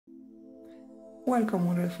Welcome,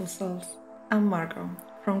 wonderful souls. I'm Margo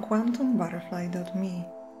from QuantumButterfly.me.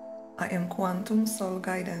 I am Quantum Soul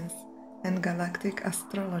Guidance and Galactic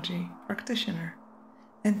Astrology Practitioner,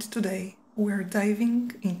 and today we're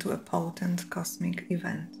diving into a potent cosmic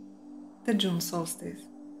event, the June Solstice,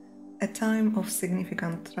 a time of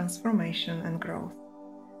significant transformation and growth.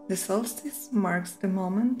 The solstice marks the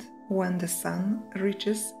moment when the sun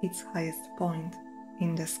reaches its highest point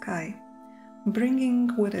in the sky,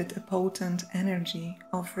 bringing with it a potent energy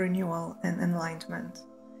of renewal and enlightenment.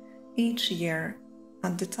 Each year,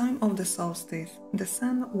 at the time of the solstice, the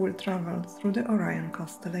sun will travel through the Orion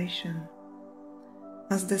constellation.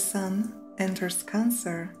 As the sun enters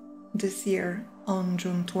Cancer this year on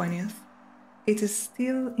June 20th, it is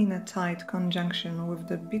still in a tight conjunction with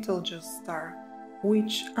the Betelgeuse star,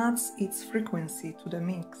 which adds its frequency to the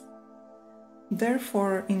mix.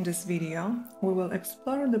 Therefore, in this video, we will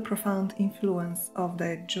explore the profound influence of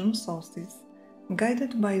the June solstice,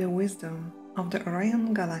 guided by the wisdom of the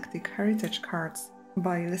Orion Galactic Heritage Cards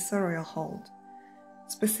by Lyssa Royal Holt,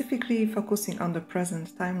 specifically focusing on the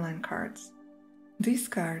present timeline cards. These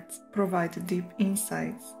cards provide deep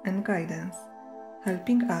insights and guidance,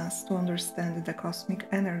 helping us to understand the cosmic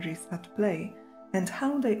energies at play and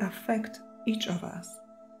how they affect each of us.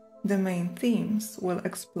 The main themes we'll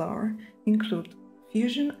explore include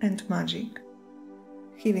fusion and magic,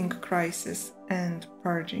 healing crisis and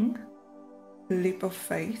purging, leap of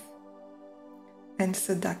faith, and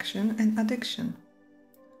seduction and addiction.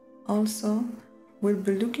 Also, we'll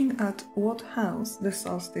be looking at what house the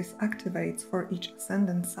solstice activates for each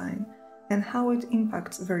ascendant sign and how it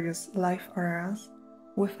impacts various life areas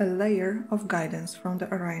with a layer of guidance from the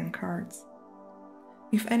Orion cards.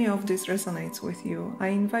 If any of this resonates with you, I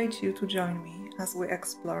invite you to join me as we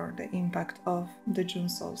explore the impact of the June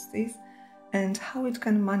solstice and how it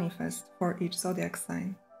can manifest for each zodiac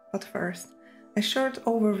sign. But first, a short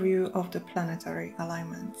overview of the planetary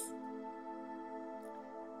alignments.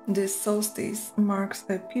 This solstice marks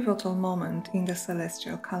a pivotal moment in the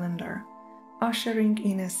celestial calendar, ushering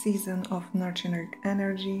in a season of nurturing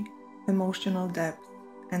energy, emotional depth,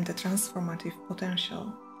 and the transformative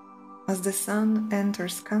potential. As the sun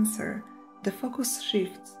enters Cancer, the focus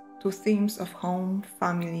shifts to themes of home,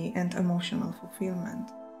 family, and emotional fulfillment.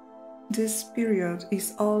 This period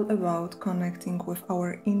is all about connecting with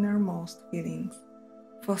our innermost feelings,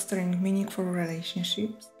 fostering meaningful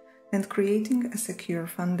relationships, and creating a secure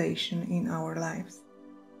foundation in our lives.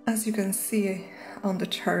 As you can see on the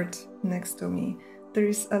chart next to me, there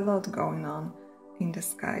is a lot going on in the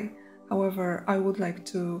sky. However, I would like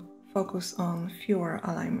to focus on fewer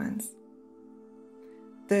alignments.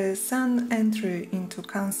 The sun entry into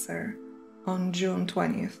Cancer on June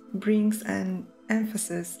 20th brings an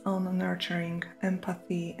emphasis on nurturing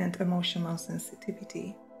empathy and emotional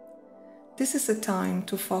sensitivity. This is a time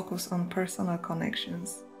to focus on personal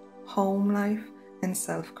connections, home life, and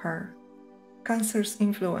self-care. Cancer's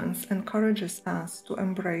influence encourages us to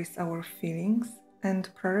embrace our feelings and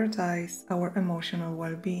prioritize our emotional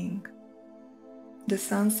well-being. The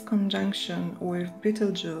sun's conjunction with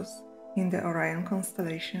Betelgeuse in the Orion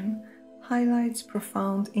constellation highlights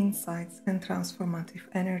profound insights and transformative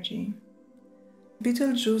energy.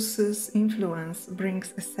 Betelgeuse's influence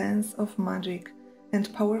brings a sense of magic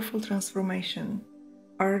and powerful transformation,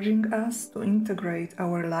 urging us to integrate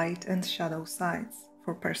our light and shadow sides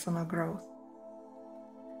for personal growth.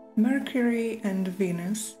 Mercury and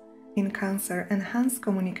Venus in Cancer enhance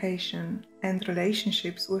communication and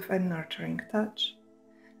relationships with a nurturing touch.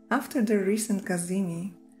 After the recent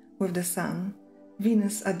Gazini with the Sun,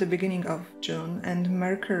 Venus at the beginning of June and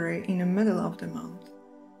Mercury in the middle of the month,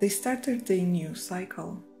 they started a new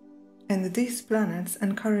cycle. And these planets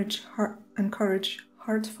encourage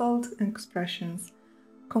heartfelt expressions,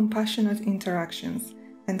 compassionate interactions,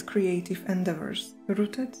 and creative endeavors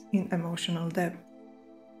rooted in emotional depth.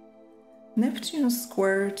 Neptune's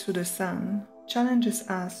square to the Sun challenges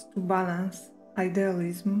us to balance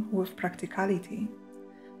idealism with practicality.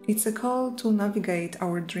 It's a call to navigate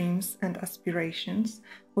our dreams and aspirations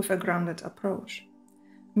with a grounded approach.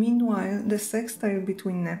 Meanwhile, the sextile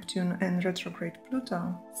between Neptune and retrograde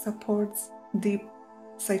Pluto supports deep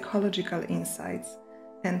psychological insights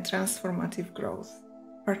and transformative growth,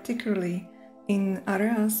 particularly in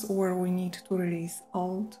areas where we need to release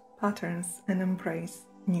old patterns and embrace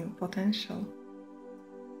new potential.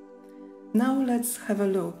 Now let's have a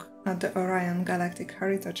look at the Orion Galactic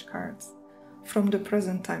Heritage Cards from the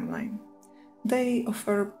present timeline. They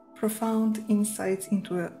offer profound insights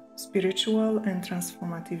into a spiritual and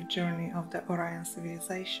transformative journey of the Orion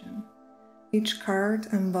civilization. Each card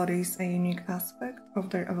embodies a unique aspect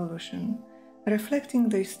of their evolution, reflecting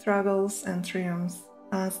their struggles and triumphs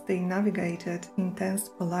as they navigated intense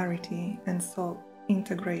polarity and soul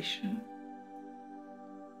integration.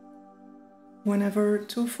 Whenever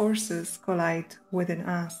two forces collide within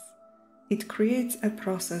us, it creates a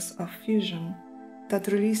process of fusion that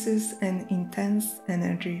releases an intense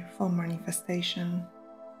energy for manifestation.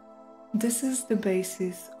 This is the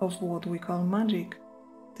basis of what we call magic,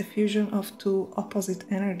 the fusion of two opposite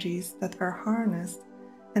energies that are harnessed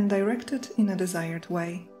and directed in a desired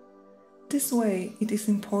way. This way, it is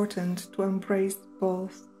important to embrace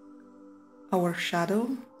both our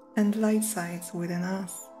shadow and light sides within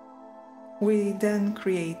us. We then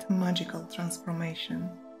create magical transformation.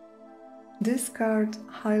 This card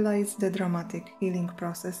highlights the dramatic healing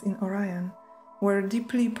process in Orion, where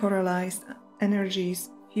deeply polarized energies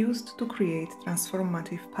fused to create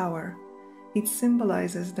transformative power. It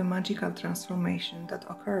symbolizes the magical transformation that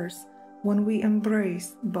occurs when we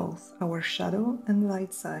embrace both our shadow and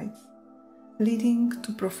light sides, leading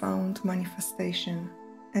to profound manifestation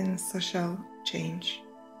and social change.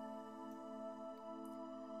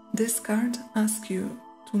 This card asks you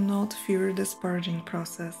to not fear the purging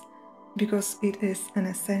process, because it is an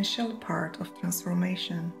essential part of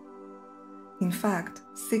transformation. In fact,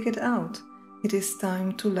 seek it out. It is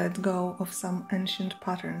time to let go of some ancient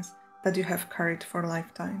patterns that you have carried for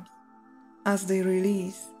lifetimes. As they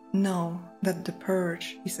release, know that the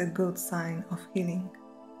purge is a good sign of healing.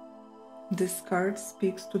 This card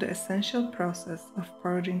speaks to the essential process of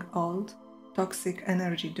purging old, toxic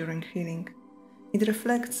energy during healing. It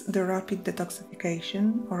reflects the rapid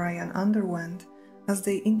detoxification Orion underwent as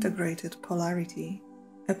they integrated polarity,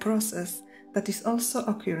 a process that is also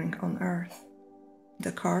occurring on Earth.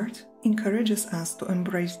 The card encourages us to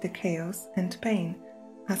embrace the chaos and pain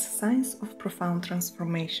as signs of profound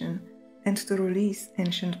transformation and to release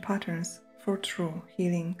ancient patterns for true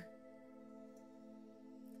healing.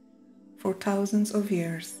 For thousands of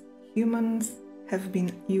years, humans have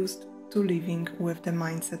been used to living with the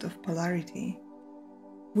mindset of polarity.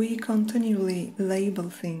 We continually label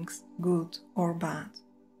things good or bad.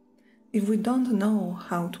 If we don't know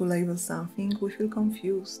how to label something, we feel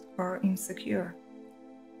confused or insecure.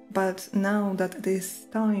 But now that it is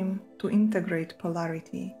time to integrate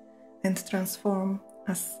polarity and transform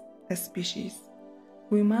as a species,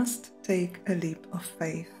 we must take a leap of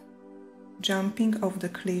faith, jumping off the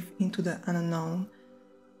cliff into the unknown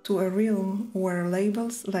to a realm where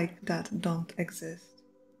labels like that don't exist.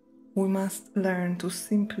 We must learn to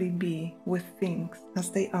simply be with things as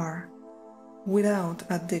they are, without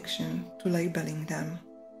addiction to labeling them.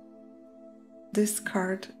 This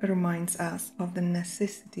card reminds us of the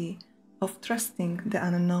necessity of trusting the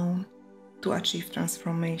unknown to achieve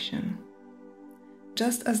transformation.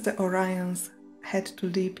 Just as the Orions had to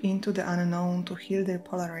leap into the unknown to heal their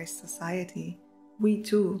polarized society, we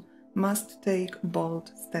too must take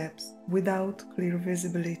bold steps without clear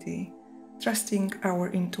visibility, trusting our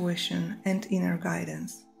intuition and inner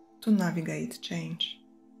guidance to navigate change.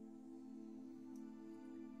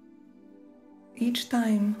 Each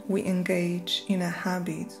time we engage in a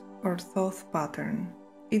habit or thought pattern,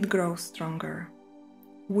 it grows stronger.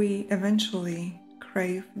 We eventually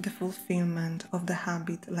crave the fulfillment of the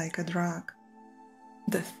habit like a drug.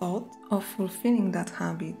 The thought of fulfilling that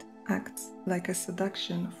habit acts like a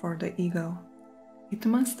seduction for the ego. It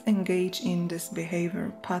must engage in this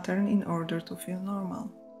behavior pattern in order to feel normal.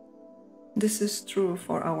 This is true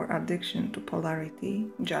for our addiction to polarity,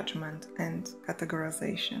 judgment, and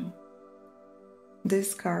categorization.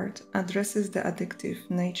 This card addresses the addictive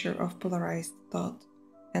nature of polarized thought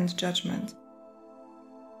and judgment.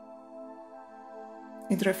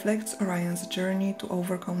 It reflects Orion's journey to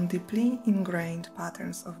overcome deeply ingrained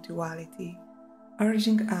patterns of duality,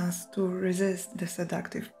 urging us to resist the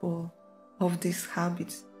seductive pull of these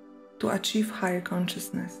habits to achieve higher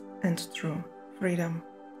consciousness and true freedom.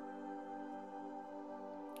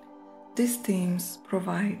 These themes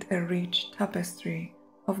provide a rich tapestry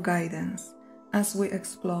of guidance as we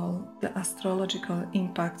explore the astrological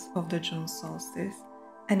impacts of the June Solstice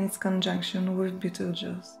and its conjunction with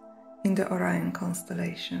Betelgeuse in the Orion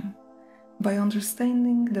constellation. By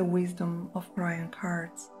understanding the wisdom of Orion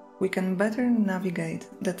cards, we can better navigate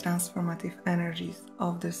the transformative energies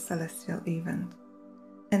of this celestial event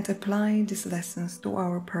and apply these lessons to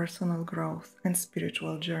our personal growth and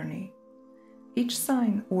spiritual journey. Each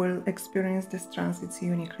sign will experience these transits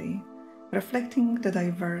uniquely, reflecting the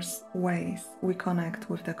diverse ways we connect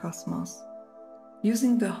with the cosmos.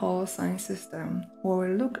 Using the whole sign system, we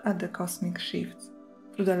will look at the cosmic shifts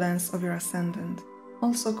through the lens of your ascendant,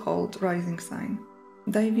 also called rising sign,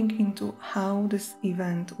 diving into how this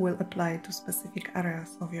event will apply to specific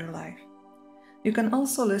areas of your life. You can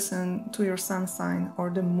also listen to your sun sign or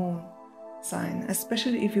the moon sign,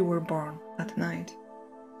 especially if you were born at night.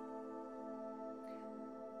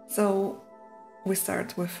 So we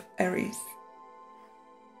start with Aries.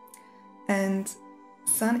 And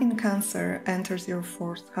Sun in Cancer enters your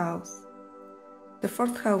 4th house. The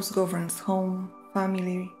 4th house governs home,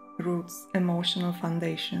 family, roots, emotional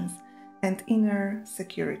foundations, and inner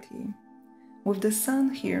security. With the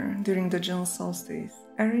Sun here during the June Solstice,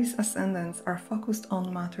 Aries ascendants are focused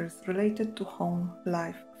on matters related to home,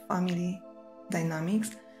 life, family,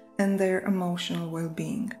 dynamics, and their emotional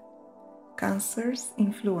well-being. Cancer's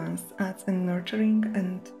influence adds a nurturing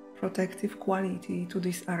and protective quality to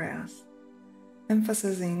these areas,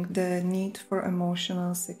 emphasizing the need for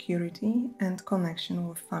emotional security and connection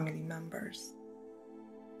with family members.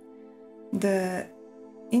 The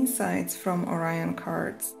insights from Orion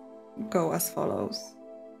cards go as follows.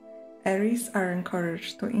 Aries are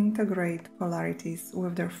encouraged to integrate polarities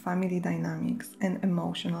with their family dynamics and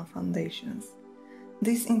emotional foundations.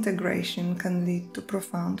 This integration can lead to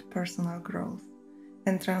profound personal growth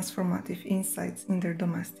and transformative insights in their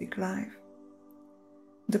domestic life.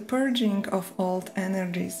 The purging of old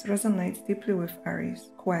energies resonates deeply with Aries'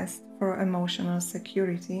 quest for emotional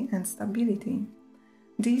security and stability.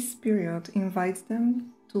 This period invites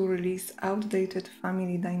them to release outdated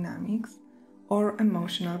family dynamics or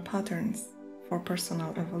emotional patterns for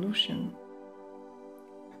personal evolution.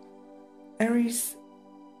 Aries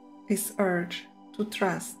is urged to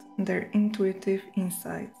trust their intuitive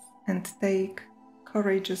insights and take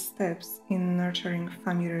courageous steps in nurturing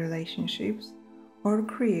family relationships or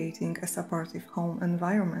creating a supportive home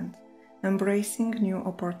environment, embracing new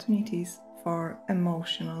opportunities for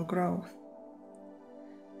emotional growth.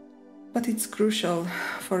 But it's crucial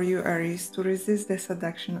for you, Aries, to resist the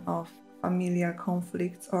seduction of familiar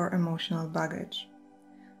conflicts or emotional baggage.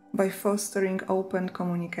 By fostering open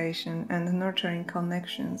communication and nurturing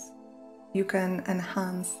connections, you can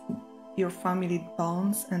enhance your family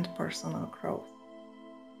bonds and personal growth.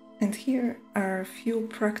 And here are a few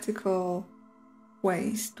practical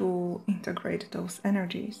ways to integrate those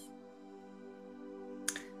energies.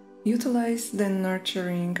 Utilize the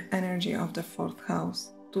nurturing energy of the 4th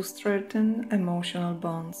house to strengthen emotional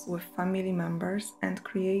bonds with family members and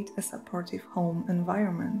create a supportive home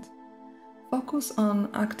environment. Focus on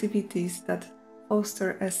activities that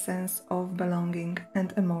foster a sense of belonging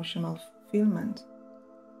and emotional fulfillment.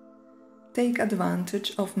 Take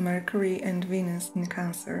advantage of Mercury and Venus in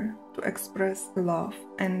Cancer to express love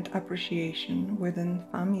and appreciation within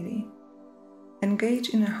family. Engage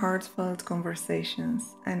in heartfelt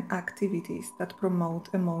conversations and activities that promote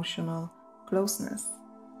emotional closeness.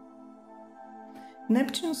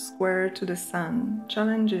 Neptune square to the Sun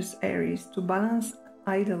challenges Aries to balance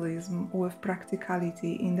idealism with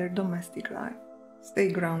practicality in their domestic life. Stay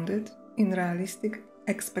grounded in realistic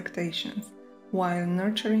expectations while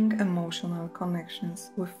nurturing emotional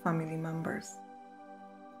connections with family members.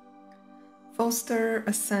 Foster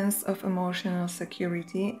a sense of emotional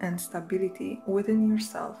security and stability within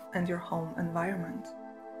yourself and your home environment.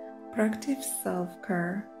 Practice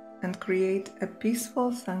self-care and create a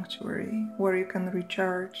peaceful sanctuary where you can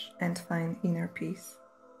recharge and find inner peace.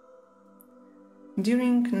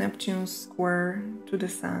 During Neptune's square to the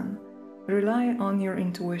Sun, rely on your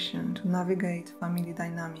intuition to navigate family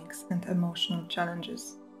dynamics and emotional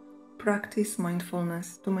challenges. Practice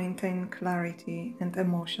mindfulness to maintain clarity and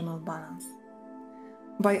emotional balance.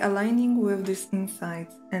 By aligning with these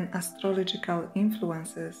insights and astrological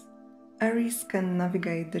influences, Aries can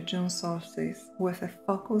navigate the June solstice with a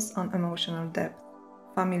focus on emotional depth,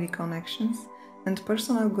 family connections, and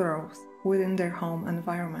personal growth within their home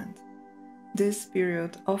environment. This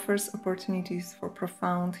period offers opportunities for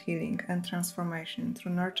profound healing and transformation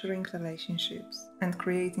through nurturing relationships and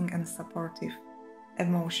creating a supportive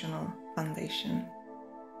emotional foundation.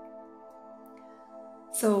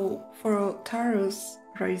 So for Taurus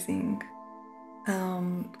rising,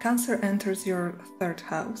 Cancer enters your 3rd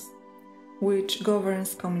house, which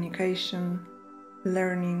governs communication,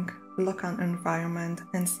 learning, local environment,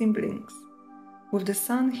 and siblings. With the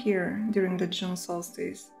Sun here during the June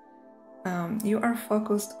solstice, you are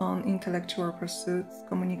focused on intellectual pursuits,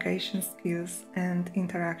 communication skills, and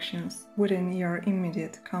interactions within your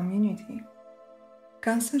immediate community.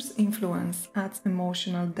 Cancer's influence adds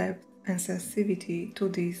emotional depth and sensitivity to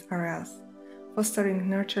these areas, fostering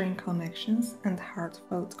nurturing connections and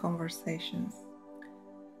heartfelt conversations.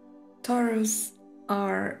 Taurus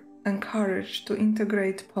are encouraged to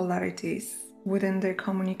integrate polarities within their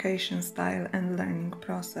communication style and learning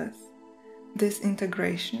process. This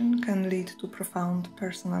integration can lead to profound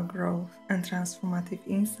personal growth and transformative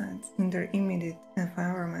insights in their immediate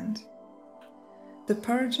environment. The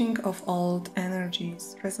purging of old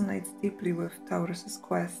energies resonates deeply with Taurus's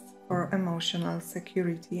quest for emotional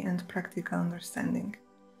security and practical understanding.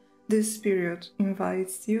 This period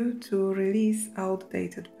invites you to release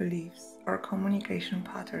outdated beliefs or communication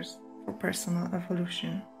patterns for personal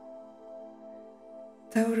evolution.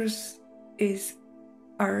 Taurus is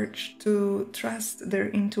urged to trust their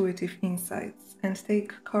intuitive insights and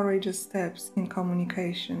take courageous steps in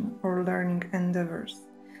communication or learning endeavors,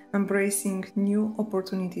 embracing new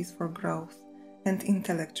opportunities for growth and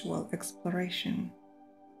intellectual exploration.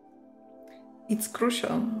 It's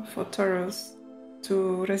crucial for Taurus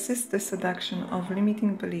to resist the seduction of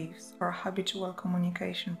limiting beliefs or habitual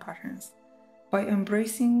communication patterns. By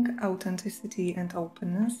embracing authenticity and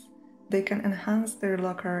openness, they can enhance their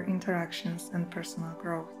local interactions and personal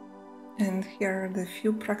growth. And here are the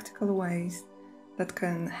few practical ways that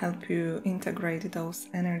can help you integrate those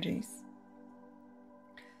energies.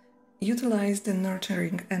 Utilize the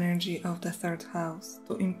nurturing energy of the third house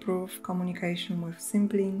to improve communication with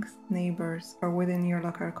siblings, neighbors, or within your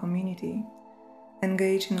local community.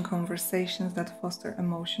 Engage in conversations that foster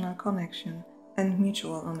emotional connection and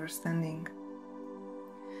mutual understanding.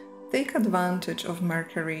 Take advantage of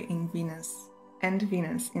Mercury in Venus and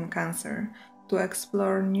Venus in Cancer to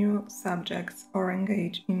explore new subjects or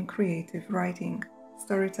engage in creative writing,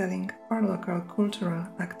 storytelling, or local cultural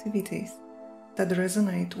activities that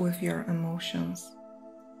resonate with your emotions.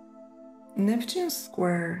 Neptune's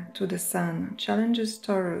square to the Sun challenges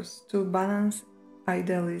Taurus to balance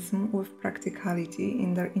idealism with practicality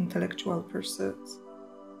in their intellectual pursuits.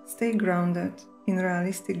 Stay grounded in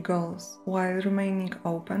realistic goals while remaining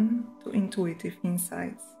open to intuitive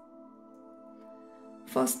insights.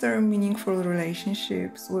 Foster meaningful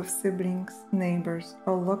relationships with siblings, neighbors,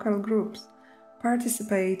 or local groups.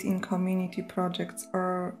 Participate in community projects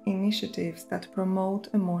or initiatives that promote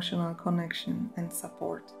emotional connection and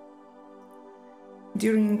support.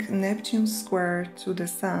 During Neptune's square to the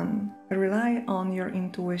Sun, rely on your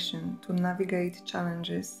intuition to navigate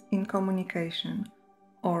challenges in communication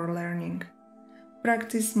or learning.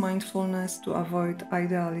 Practice mindfulness to avoid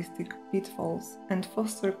idealistic pitfalls and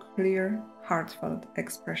foster clear, heartfelt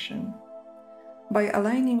expression. By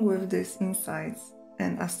aligning with these insights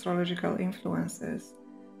and astrological influences,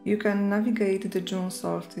 you can navigate the June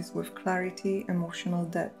solstice with clarity, emotional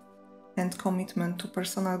depth, and commitment to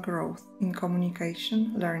personal growth in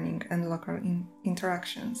communication, learning, and local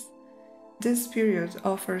interactions. This period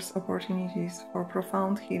offers opportunities for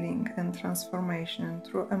profound healing and transformation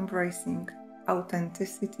through embracing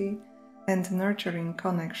authenticity and nurturing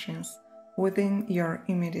connections within your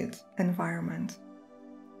immediate environment.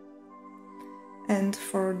 And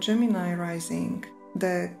for Gemini rising,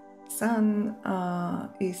 the Sun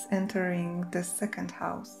is entering the second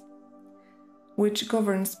house, which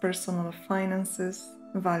governs personal finances,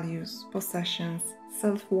 values, possessions,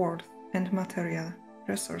 self-worth, and material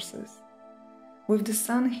resources. With the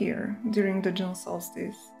Sun here during the June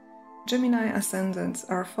solstice, Gemini ascendants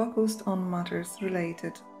are focused on matters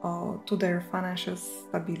related to their financial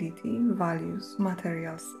stability, values,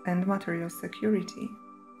 materials, and material security.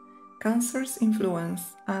 Cancer's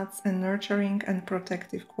influence adds a nurturing and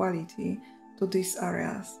protective quality to these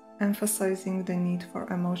areas, emphasizing the need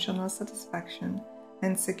for emotional satisfaction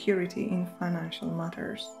and security in financial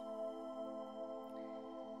matters.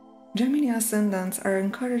 Gemini ascendants are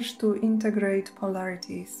encouraged to integrate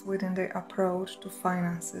polarities within their approach to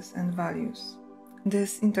finances and values.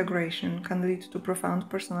 This integration can lead to profound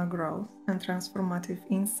personal growth and transformative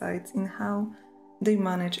insights in how they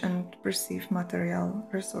manage and perceive material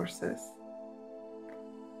resources.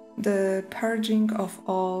 The purging of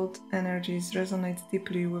old energies resonates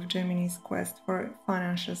deeply with Gemini's quest for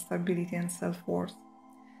financial stability and self-worth.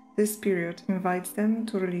 This period invites them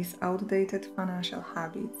to release outdated financial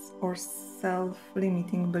habits or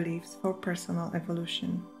self-limiting beliefs for personal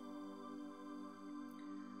evolution.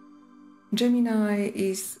 Gemini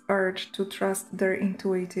is urged to trust their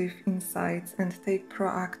intuitive insights and take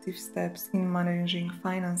proactive steps in managing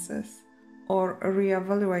finances or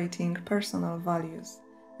reevaluating personal values,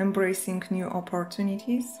 embracing new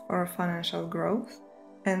opportunities for financial growth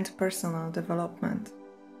and personal development.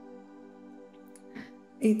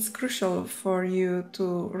 It's crucial for you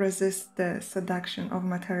to resist the seduction of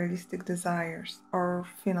materialistic desires or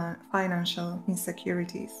financial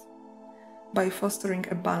insecurities. By fostering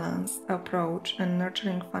a balanced approach and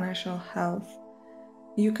nurturing financial health,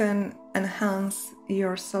 you can enhance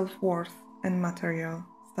your self-worth and material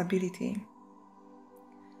stability.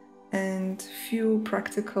 And few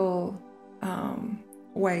practical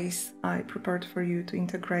ways I prepared for you to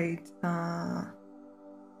integrate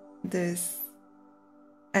these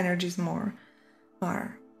energies more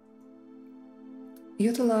are: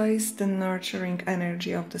 utilize the nurturing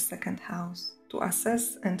energy of the second house to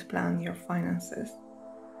assess and plan your finances.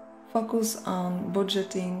 Focus on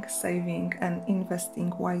budgeting, saving, and investing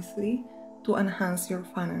wisely to enhance your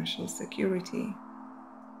financial security.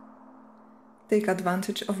 Take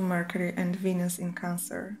advantage of Mercury and Venus in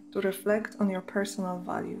Cancer to reflect on your personal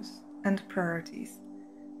values and priorities.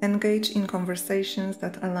 Engage in conversations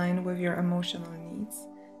that align with your emotional needs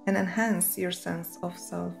and enhance your sense of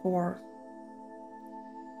self-worth.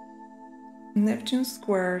 Neptune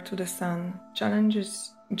square to the Sun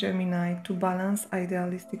challenges Gemini to balance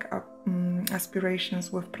idealistic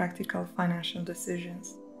aspirations with practical financial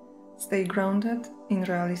decisions. Stay grounded in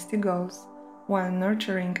realistic goals while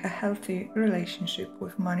nurturing a healthy relationship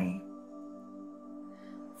with money.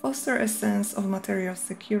 Foster a sense of material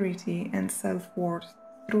security and self-worth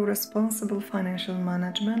through responsible financial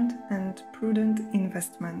management and prudent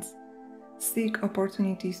investments. Seek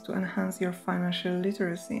opportunities to enhance your financial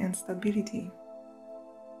literacy and stability.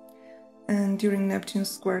 And during Neptune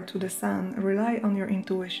square to the Sun, rely on your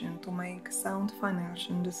intuition to make sound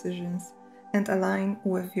financial decisions and align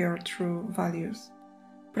with your true values.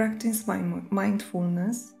 Practice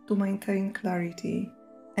mindfulness to maintain clarity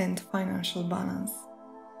and financial balance.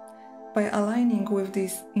 By aligning with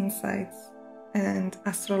these insights and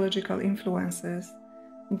astrological influences,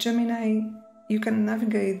 Gemini, you can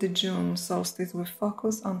navigate the June solstice with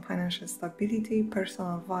focus on financial stability,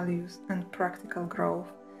 personal values, and practical growth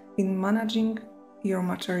in managing your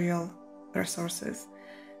material resources.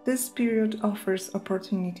 This period offers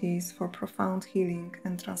opportunities for profound healing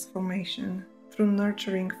and transformation through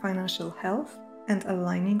nurturing financial health and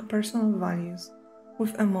aligning personal values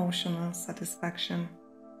with emotional satisfaction.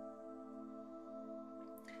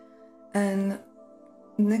 And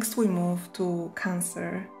next we move to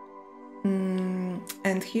Cancer.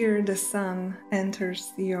 And here the Sun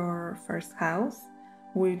enters your first house,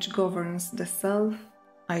 which governs the self,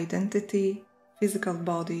 identity, physical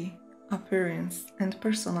body, appearance, and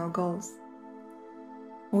personal goals.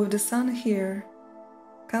 With the Sun here,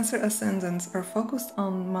 Cancer ascendants are focused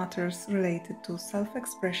on matters related to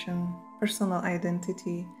self-expression, personal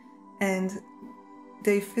identity, and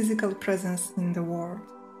their physical presence in the world.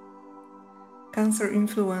 Cancer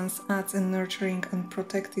influence adds a nurturing and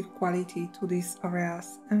protective quality to these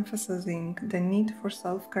areas, emphasizing the need for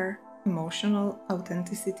self-care, emotional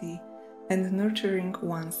authenticity, and nurturing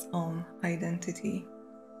one's own identity.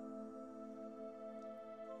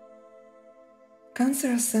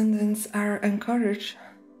 Cancer ascendants are encouraged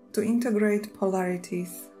to integrate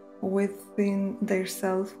polarities within their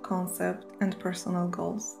self-concept and personal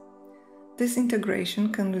goals. This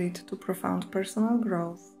integration can lead to profound personal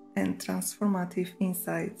growth and transformative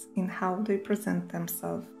insights in how they present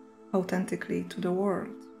themselves authentically to the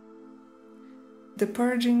world. The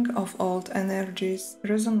purging of old energies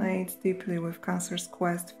resonates deeply with Cancer's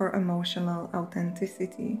quest for emotional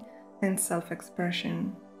authenticity and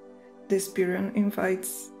self-expression. This period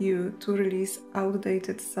invites you to release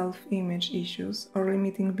outdated self-image issues or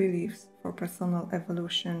limiting beliefs for personal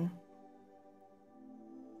evolution.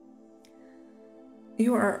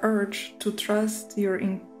 You are urged to trust your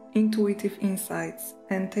intuitive insights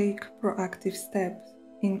and take proactive steps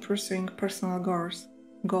in pursuing personal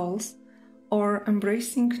goals or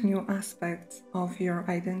embracing new aspects of your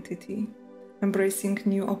identity, embracing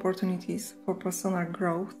new opportunities for personal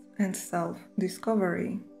growth and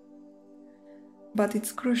self-discovery. But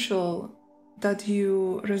it's crucial that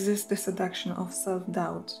you resist the seduction of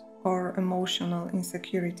self-doubt or emotional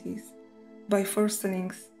insecurities. By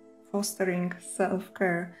fostering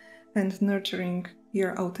self-care and nurturing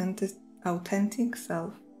your authentic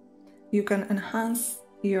self, you can enhance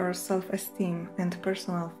your self-esteem and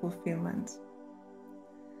personal fulfillment.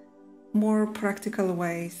 More practical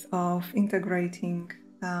ways of integrating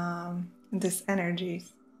these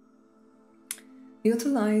energies.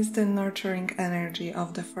 Utilize the nurturing energy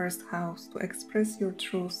of the first house to express your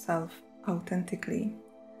true self authentically.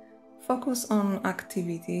 Focus on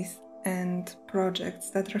activities and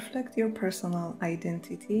projects that reflect your personal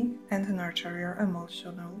identity and nurture your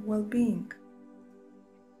emotional well-being.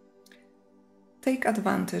 Take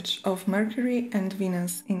advantage of Mercury and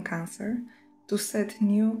Venus in Cancer to set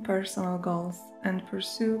new personal goals and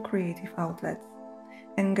pursue creative outlets.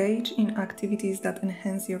 Engage in activities that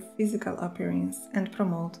enhance your physical appearance and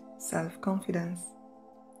promote self-confidence.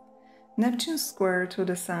 Neptune square to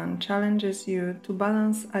the Sun challenges you to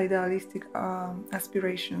balance idealistic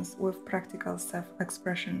aspirations with practical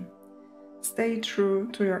self-expression. Stay true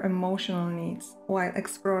to your emotional needs while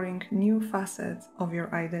exploring new facets of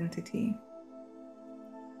your identity.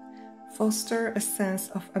 Foster a sense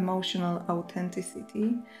of emotional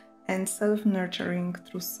authenticity and self-nurturing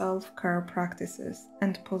through self-care practices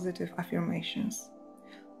and positive affirmations.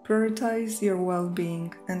 Prioritize your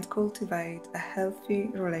well-being and cultivate a healthy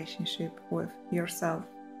relationship with yourself.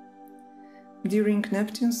 During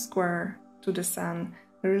Neptune square to the Sun,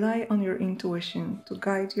 rely on your intuition to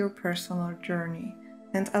guide your personal journey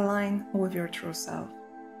and align with your true self.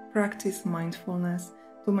 Practice mindfulness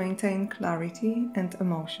to maintain clarity and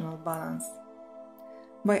emotional balance.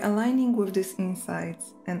 By aligning with these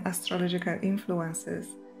insights and astrological influences,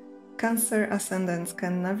 Cancer ascendants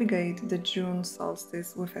can navigate the June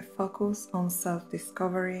solstice with a focus on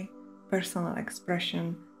self-discovery, personal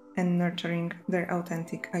expression, and nurturing their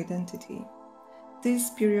authentic identity.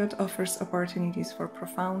 This period offers opportunities for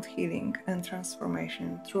profound healing and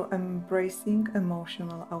transformation through embracing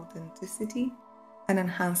emotional authenticity and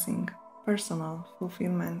enhancing personal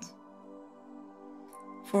fulfillment.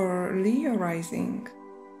 For Leo rising,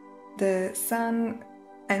 the Sun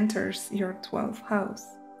enters your 12th house,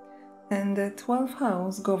 and the 12th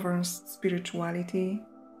house governs spirituality,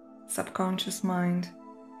 subconscious mind,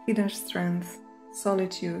 hidden strength,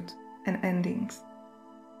 solitude, and endings.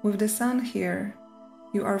 With the Sun here,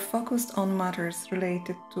 you are focused on matters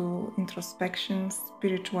related to introspection,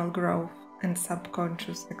 spiritual growth, and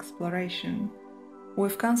subconscious exploration,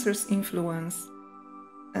 with Cancer's influence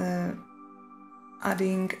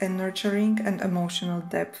adding a nurturing and emotional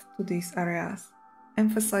depth to these areas,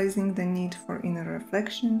 emphasizing the need for inner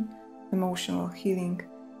reflection, emotional healing,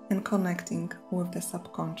 and connecting with the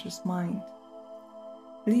subconscious mind.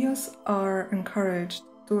 Leos are encouraged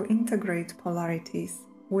to integrate polarities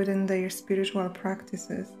within their spiritual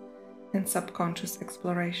practices and subconscious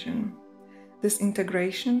exploration. This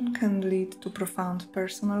integration can lead to profound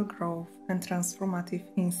personal growth and transformative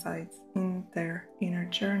insights in their inner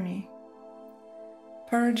journey.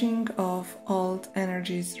 Purging of old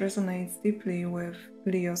energies resonates deeply with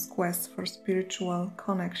Leo's quest for spiritual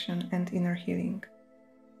connection and inner healing.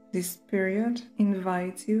 This period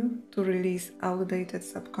invites you to release outdated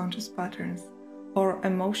subconscious patterns or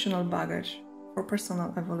emotional baggage for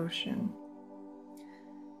personal evolution.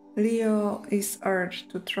 Leo is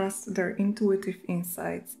urged to trust their intuitive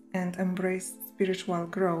insights and embrace spiritual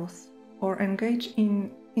growth, or engage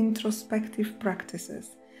in introspective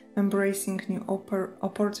practices, embracing new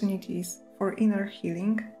opportunities for inner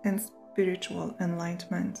healing and spiritual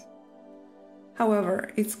enlightenment.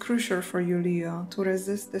 However, it's crucial for you, Leo, to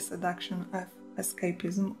resist the seduction of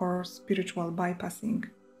escapism or spiritual bypassing.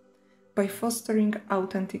 By fostering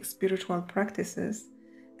authentic spiritual practices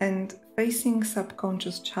and facing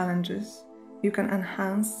subconscious challenges, you can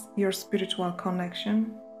enhance your spiritual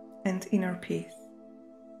connection and inner peace.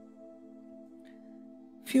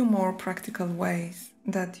 Few more practical ways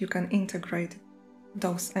that you can integrate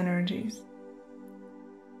those energies.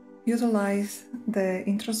 Utilize the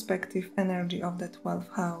introspective energy of the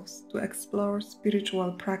 12th house to explore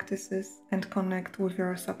spiritual practices and connect with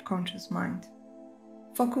your subconscious mind.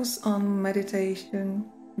 Focus on meditation,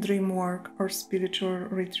 dream work, or spiritual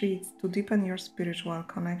retreats to deepen your spiritual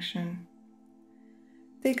connection.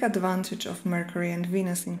 Take advantage of Mercury and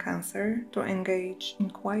Venus in Cancer to engage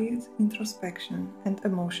in quiet introspection and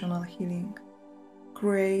emotional healing.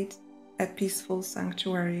 Create a peaceful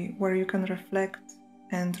sanctuary where you can reflect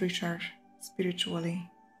and recharge spiritually.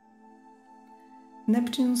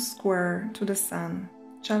 Neptune square to the Sun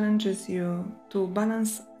challenges you to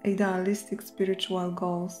balance idealistic spiritual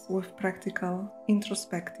goals with practical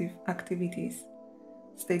introspective activities.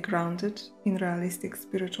 Stay grounded in realistic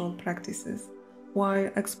spiritual practices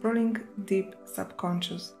while exploring deep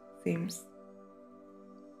subconscious themes.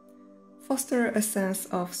 Foster a sense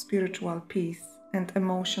of spiritual peace and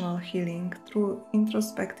emotional healing through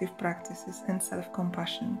introspective practices and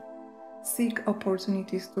self-compassion. Seek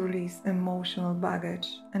opportunities to release emotional baggage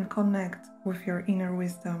and connect with your inner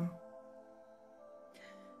wisdom.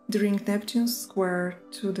 During Neptune square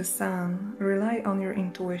to the Sun, rely on your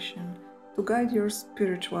intuition to guide your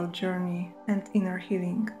spiritual journey and inner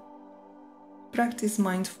healing. Practice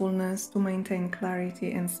mindfulness to maintain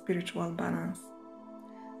clarity and spiritual balance.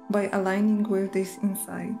 By aligning with these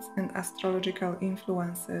insights and astrological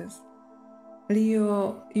influences,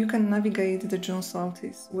 Leo, you can navigate the June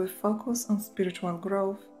solstice with focus on spiritual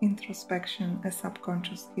growth, introspection, and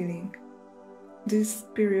subconscious healing. This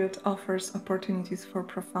period offers opportunities for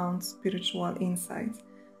profound spiritual insights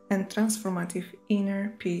and transformative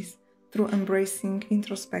inner peace through embracing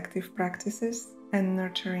introspective practices and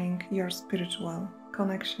nurturing your spiritual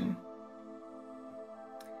connection.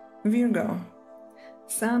 Virgo.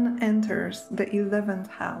 Sun enters the 11th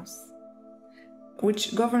house,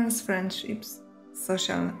 which governs friendships,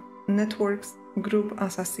 social networks, group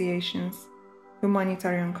associations,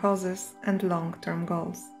 humanitarian causes, and long-term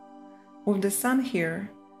goals. With the Sun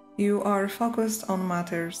here, you are focused on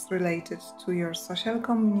matters related to your social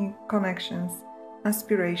connections,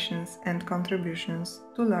 aspirations, and contributions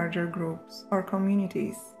to larger groups or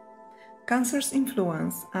communities. Cancer's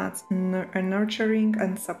influence adds a nurturing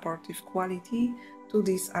and supportive quality to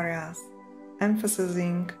these areas,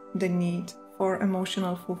 emphasizing the need for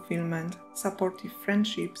emotional fulfillment, supportive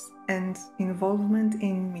friendships, and involvement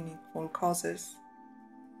in meaningful causes.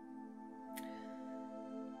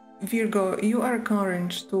 Virgo, you are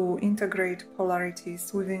encouraged to integrate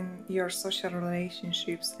polarities within your social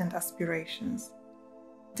relationships and aspirations.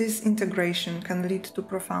 This integration can lead to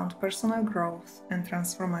profound personal growth and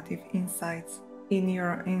transformative insights in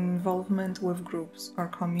your involvement with groups or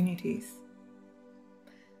communities.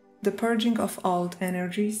 The purging of old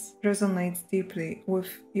energies resonates deeply with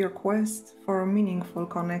your quest for meaningful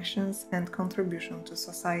connections and contribution to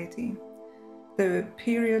society. The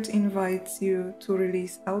period invites you to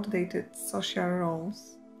release outdated social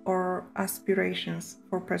roles or aspirations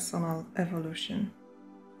for personal evolution.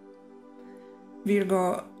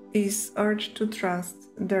 Virgo is urged to trust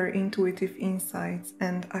their intuitive insights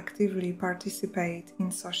and actively participate in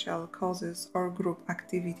social causes or group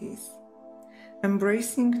activities,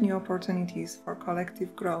 embracing new opportunities for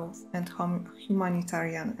collective growth and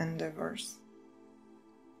humanitarian endeavors.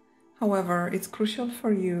 However, it's crucial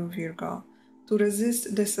for you, Virgo, to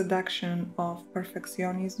resist the seduction of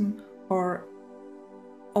perfectionism or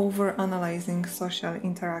over-analyzing social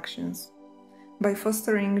interactions. By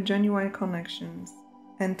fostering genuine connections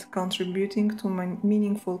and contributing to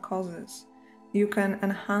meaningful causes, you can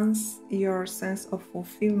enhance your sense of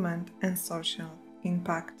fulfillment and social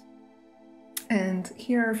impact. And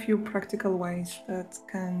here are a few practical ways that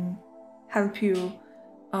can help you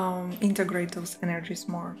integrate those energies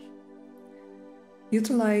more.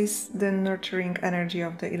 Utilize the nurturing energy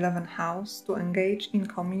of the 11th house to engage in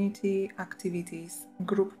community activities,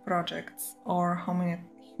 group projects, or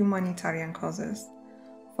humanitarian causes.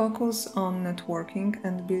 Focus on networking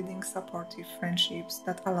and building supportive friendships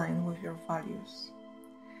that align with your values.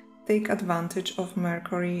 Take advantage of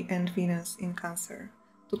Mercury and Venus in Cancer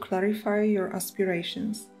to clarify your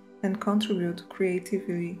aspirations and contribute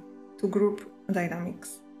creatively to group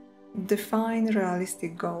dynamics. Define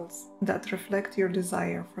realistic goals that reflect your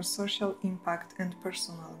desire for social impact and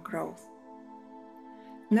personal growth.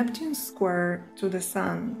 Neptune's square to the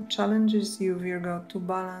Sun challenges you, Virgo, to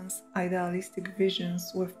balance idealistic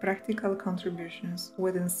visions with practical contributions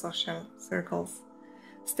within social circles.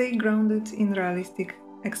 Stay grounded in realistic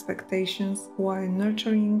expectations while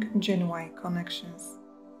nurturing genuine connections.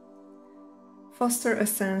 Foster a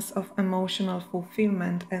sense of emotional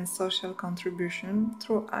fulfillment and social contribution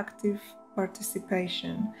through active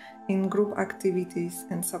participation in group activities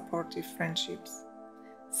and supportive friendships.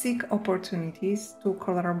 Seek opportunities to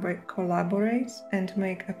collaborate and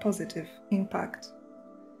make a positive impact.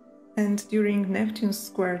 And during Neptune's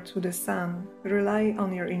square to the Sun, rely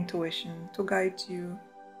on your intuition to guide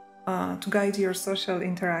your social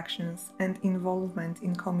interactions and involvement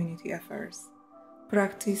in community affairs.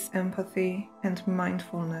 Practice empathy and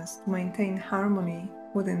mindfulness to maintain harmony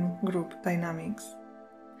within group dynamics.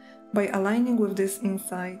 By aligning with these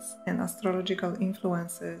insights and astrological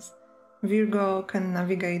influences, Virgo can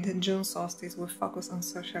navigate June Solstice with focus on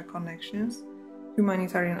social connections,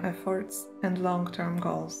 humanitarian efforts, and long-term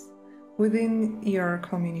goals within your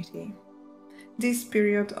community. This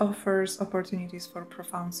period offers opportunities for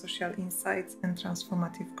profound social insights and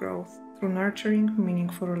transformative growth through nurturing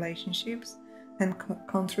meaningful relationships and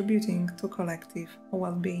contributing to collective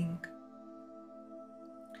well-being.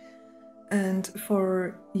 And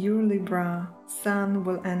for you, Libra, Sun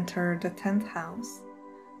will enter the 10th house,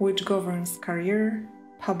 which governs career,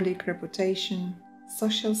 public reputation,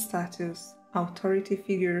 social status, authority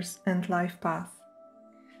figures, and life path.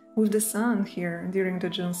 With the Sun here during the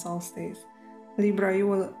June solstice, Libra, you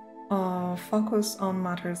will focus on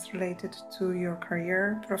matters related to your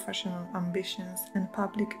career, professional ambitions, and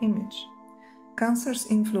public image. Cancer's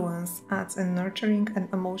influence adds a nurturing and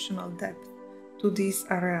emotional depth to these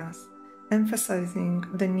areas, emphasizing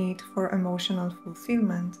the need for emotional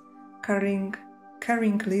fulfillment, caring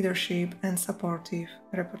leadership, and supportive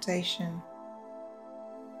reputation.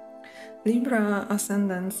 Libra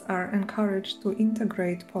ascendants are encouraged to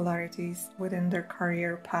integrate polarities within their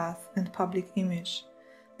career path and public image.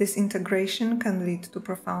 This integration can lead to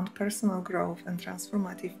profound personal growth and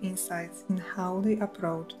transformative insights in how they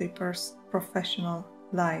approach their professional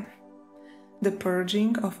life. The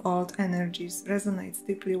purging of old energies resonates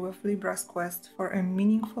deeply with Libra's quest for a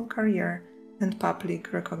meaningful career and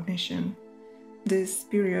public recognition. This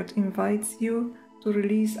period invites you to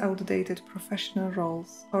release outdated professional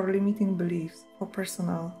roles or limiting beliefs for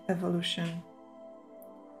personal evolution.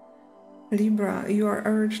 Libra, you are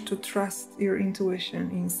urged to trust your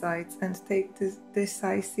intuition, insights, and take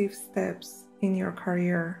decisive steps in your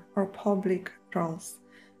career or public roles,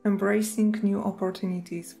 embracing new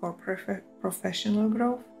opportunities for professional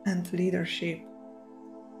growth and leadership.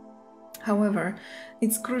 However,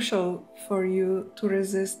 it's crucial for you to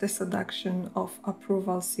resist the seduction of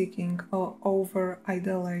approval-seeking or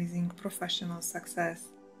over-idealizing professional success.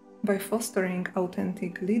 By fostering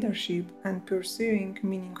authentic leadership and pursuing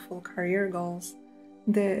meaningful career goals,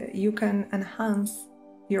 you can enhance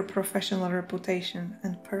your professional reputation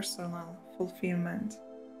and personal fulfillment.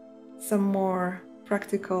 Some more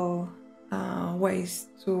practical ways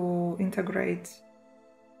to integrate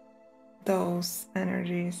those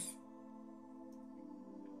energies.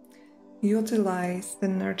 Utilize the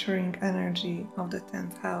nurturing energy of the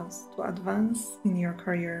 10th house to advance in your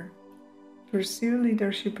career, pursue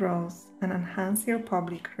leadership roles, and enhance your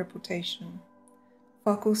public reputation.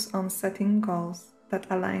 Focus on setting goals that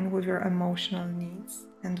align with your emotional needs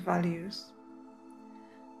and values.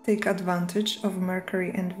 Take advantage of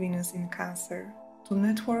Mercury and Venus in Cancer to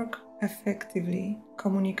network effectively,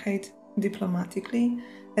 communicate diplomatically,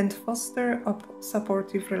 and foster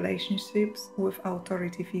supportive relationships with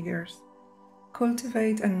authority figures.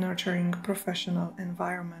 Cultivate a nurturing professional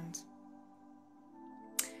environment.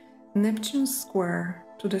 Neptune's square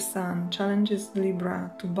to the Sun challenges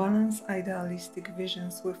Libra to balance idealistic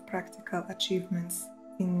visions with practical achievements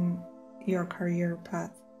in your career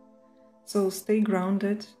path. So stay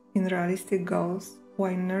grounded in realistic goals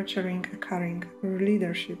while nurturing a caring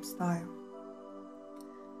leadership style.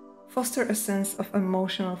 Foster a sense of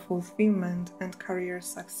emotional fulfillment and career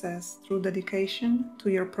success through dedication to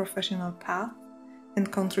your professional path and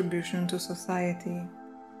contribution to society.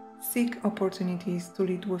 Seek opportunities to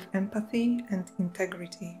lead with empathy and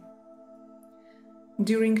integrity.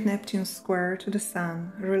 During Neptune's square to the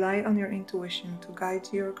Sun, rely on your intuition to guide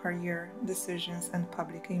your career decisions and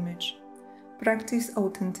public image. Practice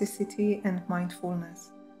authenticity and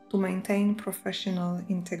mindfulness to maintain professional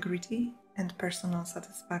integrity and personal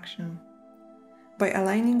satisfaction. By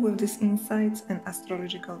aligning with these insights and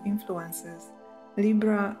astrological influences,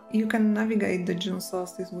 Libra, you can navigate the June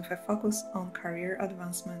solstice with a focus on career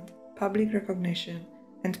advancement, public recognition,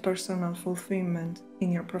 and personal fulfillment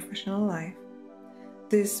in your professional life.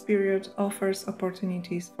 This period offers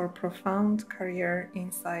opportunities for profound career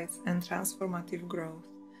insights and transformative growth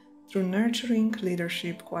through nurturing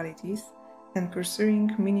leadership qualities and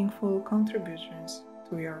pursuing meaningful contributions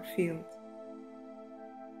to your field.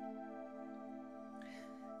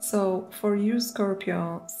 So, for you,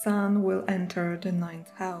 Scorpio, Sun will enter the 9th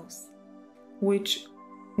house, which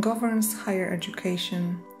governs higher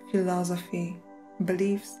education, philosophy,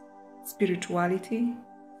 beliefs, spirituality,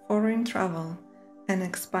 foreign travel, and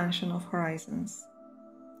expansion of horizons.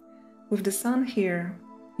 With the Sun here,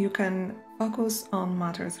 you can focus on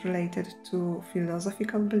matters related to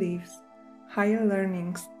philosophical beliefs, higher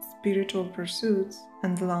learnings, spiritual pursuits,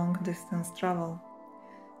 and long-distance travel.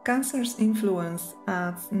 Cancer's influence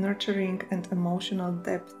adds nurturing and emotional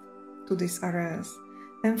depth to these areas,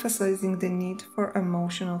 emphasizing the need for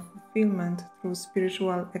emotional fulfillment through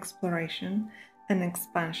spiritual exploration and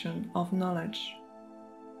expansion of knowledge.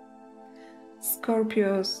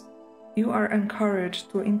 Scorpios, you are encouraged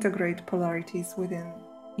to integrate polarities within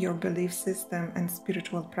your belief system and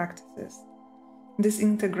spiritual practices. This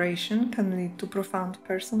integration can lead to profound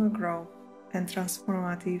personal growth and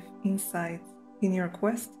transformative insights in your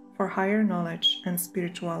quest for higher knowledge and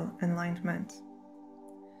spiritual enlightenment.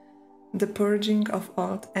 The purging of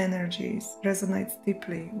old energies resonates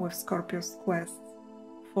deeply with Scorpio's quest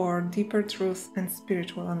for deeper truth and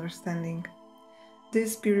spiritual understanding.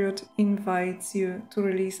 This period invites you to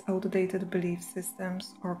release outdated belief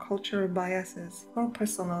systems or cultural biases for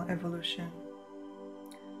personal evolution.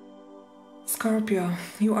 Scorpio,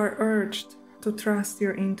 you are urged to trust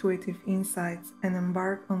your intuitive insights and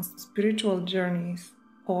embark on spiritual journeys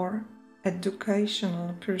or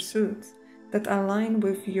educational pursuits that align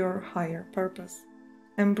with your higher purpose.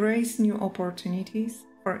 Embrace new opportunities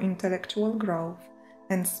for intellectual growth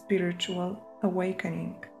and spiritual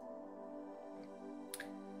awakening.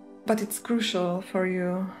 But it's crucial for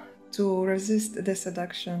you to resist the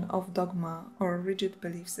seduction of dogma or rigid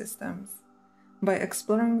belief systems. By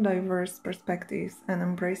exploring diverse perspectives and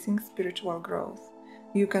embracing spiritual growth,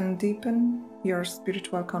 you can deepen your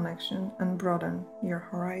spiritual connection and broaden your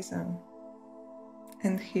horizon.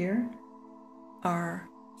 And here are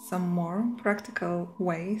some more practical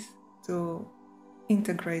ways to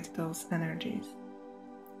integrate those energies.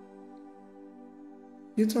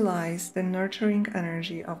 Utilize the nurturing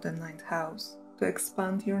energy of the ninth house to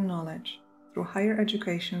expand your knowledge through higher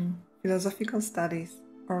education, philosophical studies,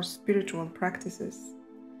 or spiritual practices.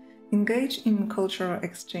 Engage in cultural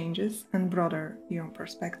exchanges and broaden your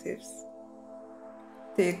perspectives.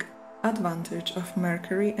 Take advantage of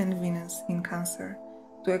Mercury and Venus in Cancer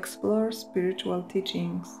to explore spiritual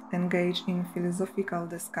teachings, engage in philosophical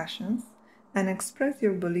discussions, and express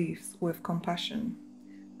your beliefs with compassion.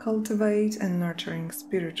 Cultivate and nurturing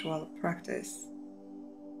spiritual practice.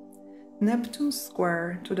 Neptune's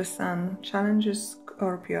square to the Sun challenges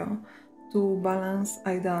Scorpio to balance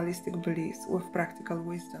idealistic beliefs with practical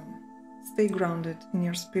wisdom. Stay grounded in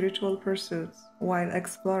your spiritual pursuits while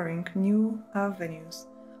exploring new avenues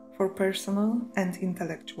for personal and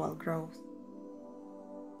intellectual growth.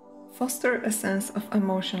 Foster a sense of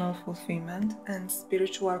emotional fulfillment and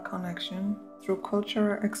spiritual connection through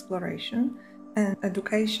cultural exploration and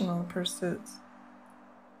educational pursuits.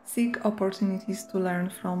 Seek opportunities to learn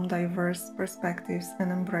from diverse perspectives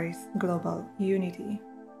and embrace global unity.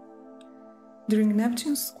 During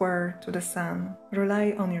Neptune's square to the Sun,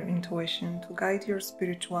 rely on your intuition to guide your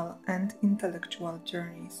spiritual and intellectual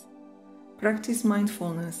journeys. Practice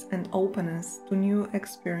mindfulness and openness to new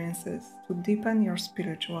experiences to deepen your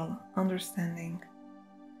spiritual understanding.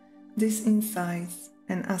 These insights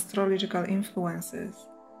and astrological influences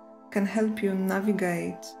can help you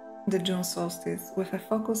navigate the June solstice with a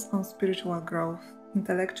focus on spiritual growth,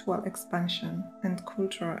 intellectual expansion, and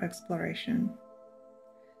cultural exploration.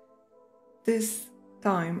 This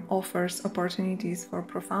time offers opportunities for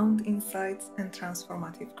profound insights and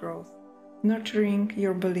transformative growth, nurturing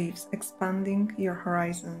your beliefs, expanding your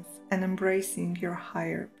horizons, and embracing your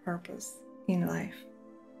higher purpose in life.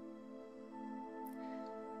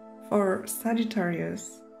 For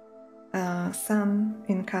Sagittarius, Sun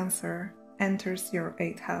in Cancer enters your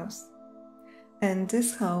 8th house, and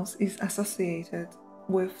this house is associated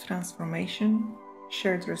with transformation,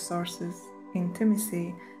 shared resources,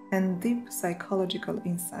 intimacy, and deep psychological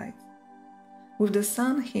insight. With the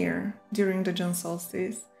Sun here during the June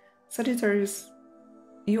solstice, Sagittarius,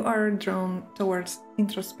 you are drawn towards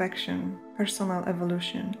introspection, personal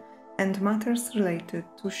evolution, and matters related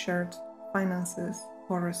to shared finances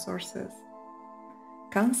or resources.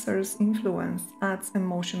 Cancer's influence adds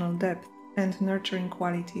emotional depth and nurturing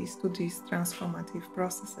qualities to these transformative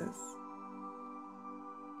processes.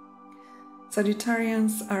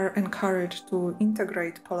 Sagittarians are encouraged to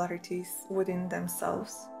integrate polarities within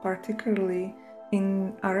themselves, particularly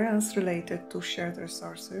in areas related to shared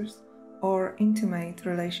resources or intimate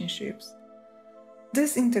relationships.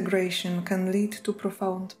 This integration can lead to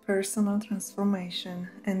profound personal transformation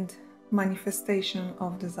and manifestation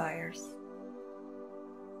of desires.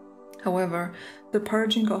 However, the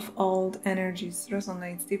purging of old energies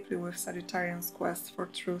resonates deeply with Sagittarians' quest for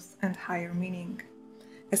truth and higher meaning,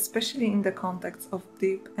 especially in the context of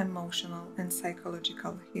deep emotional and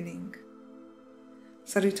psychological healing.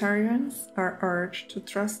 Sagittarians are urged to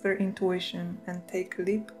trust their intuition and take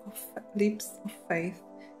leaps of faith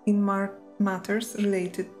in matters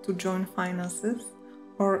related to joint finances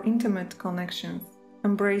or intimate connections,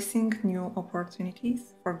 embracing new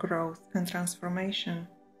opportunities for growth and transformation.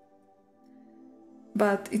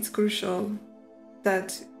 But it's crucial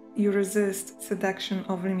that you resist seduction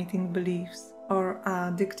of limiting beliefs or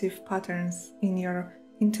addictive patterns in your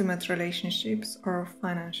intimate relationships or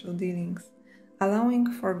financial dealings, allowing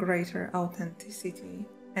for greater authenticity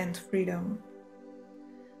and freedom.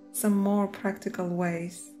 Some more practical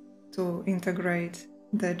ways to integrate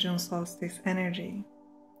the June solstice energy.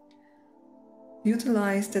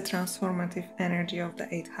 Utilize the transformative energy of the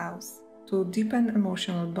 8th house to deepen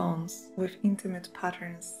emotional bonds with intimate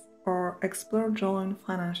patterns or explore joint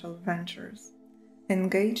financial ventures.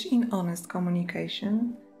 Engage in honest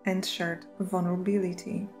communication and shared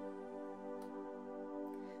vulnerability.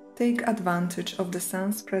 Take advantage of the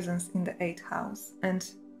Sun's presence in the 8th house and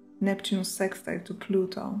Neptune's sextile to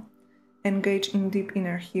Pluto. Engage in deep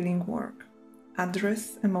inner healing work.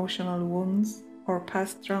 Address emotional wounds or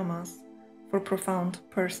past traumas for profound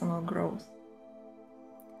personal growth.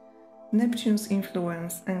 Neptune's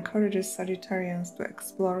influence encourages Sagittarians to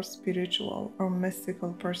explore spiritual or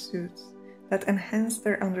mystical pursuits that enhance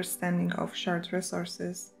their understanding of shared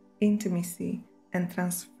resources, intimacy, and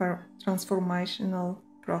transformational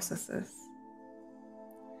processes.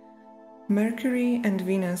 Mercury and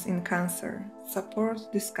Venus in Cancer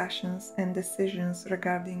support discussions and decisions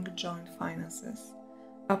regarding joint finances,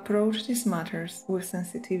 Approach these matters with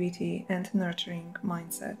sensitivity and nurturing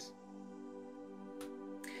mindset.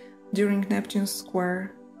 During Neptune's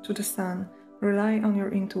square to the Sun, rely on your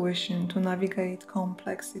intuition to navigate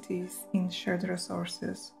complexities in shared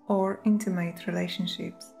resources or intimate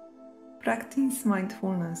relationships. Practice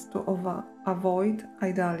mindfulness to avoid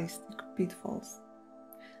idealistic pitfalls.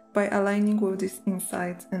 By aligning with these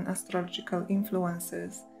insights and astrological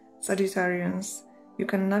influences, Sagittarians, you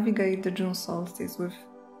can navigate the June solstice with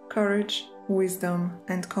courage, wisdom,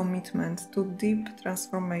 and commitment to deep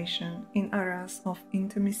transformation in areas of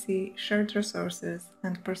intimacy, shared resources,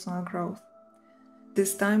 and personal growth.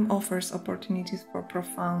 This time offers opportunities for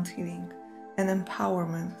profound healing and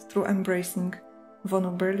empowerment through embracing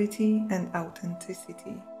vulnerability and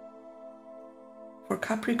authenticity. For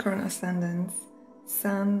Capricorn ascendants,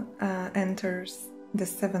 Sun enters the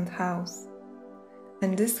 7th house,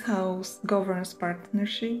 and this house governs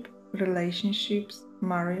partnership, relationships,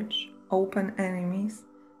 marriage, open enemies,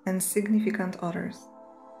 and significant others.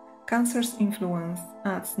 Cancer's influence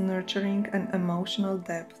adds nurturing and emotional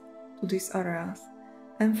depth to these areas,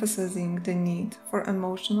 emphasizing the need for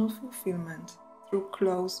emotional fulfillment through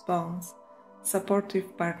close bonds,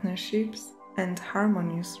 supportive partnerships, and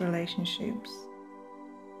harmonious relationships.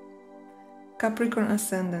 Capricorn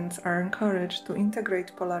ascendants are encouraged to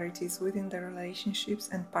integrate polarities within their relationships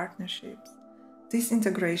and partnerships. This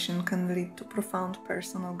integration can lead to profound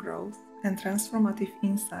personal growth and transformative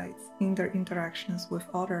insights in their interactions with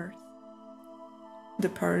others. The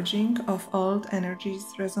purging of old energies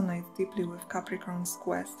resonates deeply with Capricorn's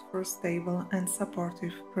quest for stable and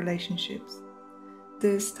supportive relationships.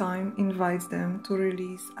 This time invites them to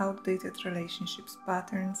release outdated relationships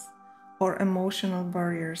patterns or emotional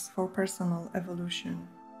barriers for personal evolution.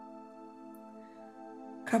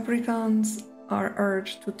 Capricorns are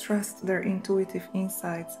urged to trust their intuitive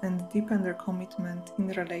insights and deepen their commitment in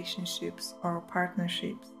relationships or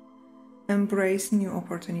partnerships. Embrace new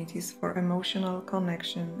opportunities for emotional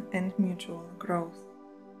connection and mutual growth.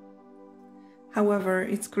 However,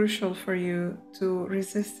 it's crucial for you to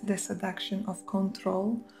resist the seduction of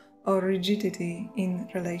control or rigidity in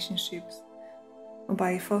relationships.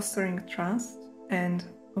 By fostering trust and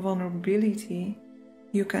vulnerability,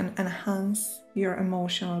 you can enhance your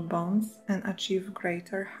emotional bonds and achieve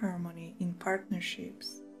greater harmony in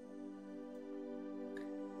partnerships.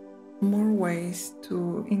 More ways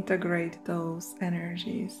to integrate those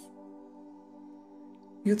energies.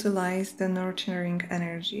 Utilize the nurturing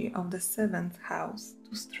energy of the 7th house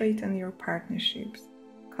to strengthen your partnerships,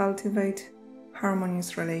 cultivate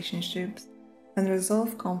harmonious relationships, and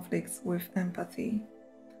resolve conflicts with empathy.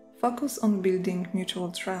 Focus on building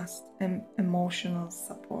mutual trust and emotional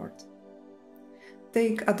support.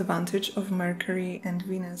 Take advantage of Mercury and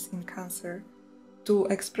Venus in Cancer to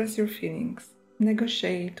express your feelings,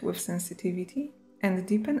 negotiate with sensitivity, and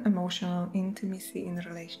deepen emotional intimacy in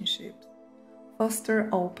relationships. Foster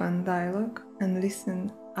open dialogue and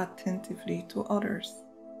listen attentively to others.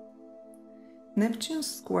 Neptune's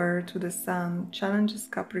square to the Sun challenges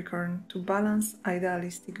Capricorn to balance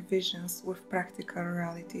idealistic visions with practical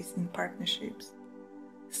realities in partnerships.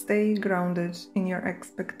 Stay grounded in your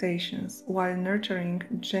expectations while nurturing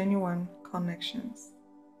genuine connections.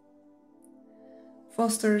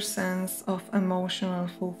 Foster a sense of emotional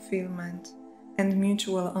fulfillment and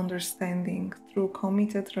mutual understanding through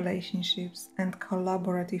committed relationships and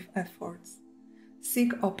collaborative efforts.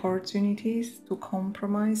 Seek opportunities to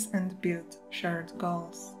compromise and build shared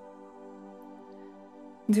goals.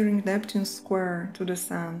 During Neptune's square to the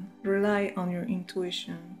Sun, rely on your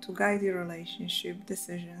intuition to guide your relationship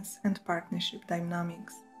decisions and partnership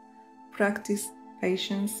dynamics. Practice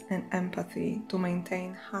patience and empathy to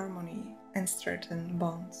maintain harmony and strengthen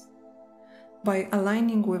bonds. By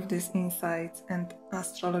aligning with these insights and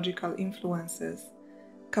astrological influences,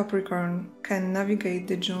 Capricorn can navigate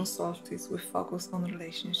the June solstice with focus on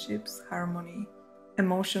relationships, harmony,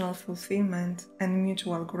 emotional fulfillment, and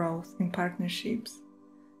mutual growth in partnerships.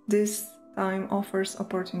 This time offers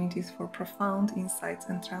opportunities for profound insights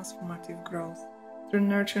and transformative growth through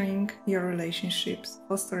nurturing your relationships,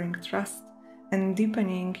 fostering trust, and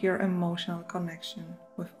deepening your emotional connection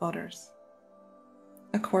with others.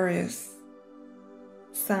 Aquarius.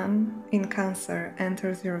 Sun in Cancer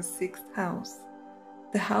enters your 6th house,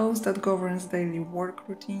 the house that governs daily work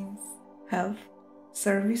routines, health,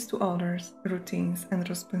 service to others, routines, and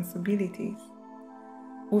responsibilities.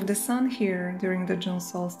 With the Sun here during the June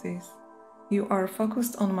solstice, you are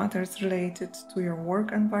focused on matters related to your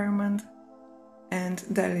work environment and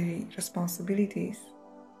daily responsibilities.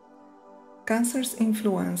 Cancer's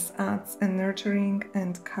influence adds a nurturing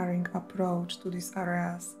and caring approach to these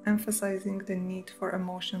areas, emphasizing the need for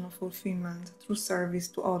emotional fulfillment through service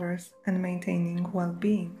to others and maintaining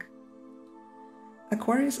well-being.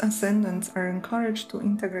 Aquarius ascendants are encouraged to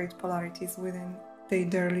integrate polarities within their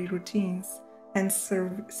daily routines and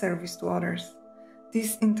service to others.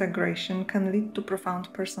 This integration can lead to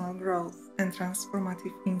profound personal growth and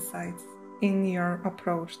transformative insights in your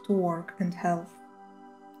approach to work and health.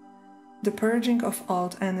 The purging of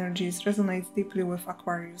old energies resonates deeply with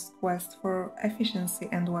Aquarius' quest for efficiency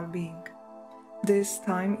and well-being. This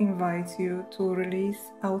time invites you to release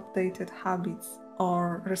outdated habits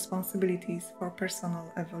or responsibilities for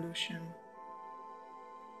personal evolution.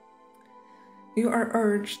 You are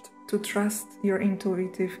urged to trust your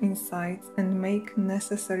intuitive insights and make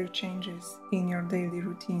necessary changes in your daily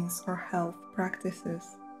routines or health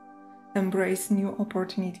practices. Embrace new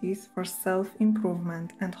opportunities for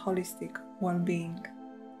self-improvement and holistic well-being.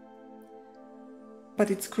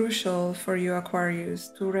 But it's crucial for you, Aquarius,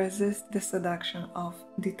 to resist the seduction of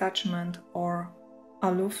detachment or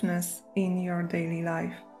aloofness in your daily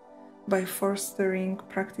life. By fostering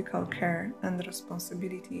practical care and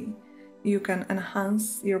responsibility, you can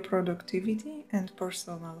enhance your productivity and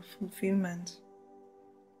personal fulfillment.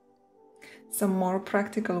 Some more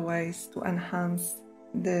practical ways to enhance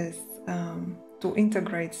this, to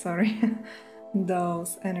integrate,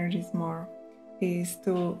 those energies more, is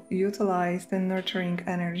to utilize the nurturing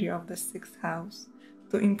energy of the 6th house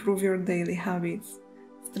to improve your daily habits,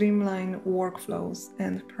 streamline workflows,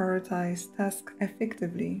 and prioritize tasks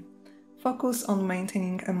effectively. Focus on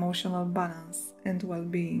maintaining emotional balance and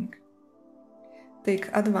well-being. Take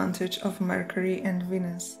advantage of Mercury and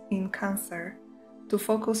Venus in Cancer to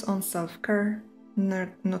focus on self-care,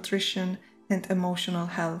 nutrition, and emotional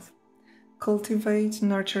health. Cultivate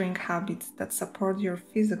nurturing habits that support your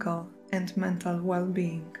physical and mental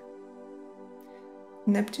well-being.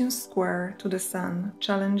 Neptune's square to the Sun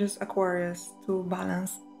challenges Aquarius to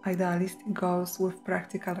balance idealistic goals with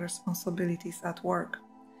practical responsibilities at work.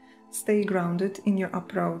 Stay grounded in your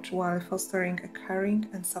approach while fostering a caring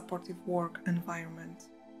and supportive work environment.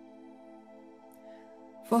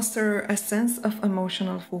 Foster a sense of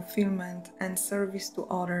emotional fulfillment and service to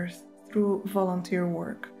others through volunteer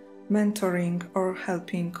work, mentoring, or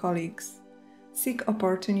helping colleagues. Seek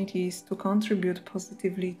opportunities to contribute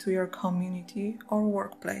positively to your community or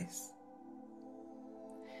workplace.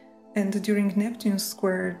 And during Neptune's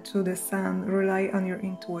square to the Sun, rely on your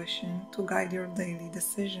intuition to guide your daily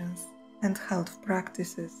decisions and health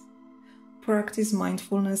practices. Practice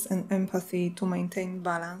mindfulness and empathy to maintain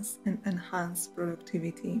balance and enhance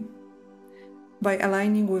productivity. By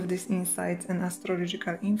aligning with these insights and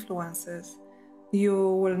astrological influences, you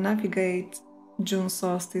will navigate June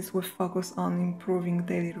Solstice with focus on improving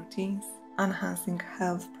daily routines, enhancing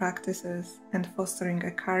health practices, and fostering a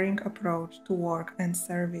caring approach to work and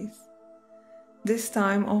service. This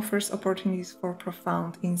time offers opportunities for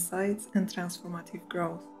profound insights and transformative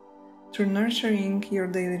growth. Through nurturing your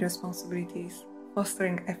daily responsibilities,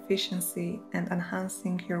 fostering efficiency, and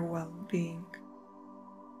enhancing your well-being.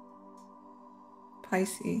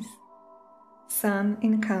 Pisces. Sun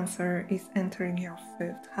in Cancer is entering your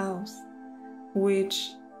 5th house,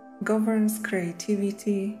 which governs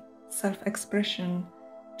creativity, self-expression,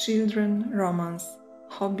 children, romance,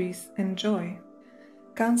 hobbies, and joy.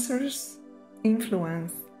 Cancer's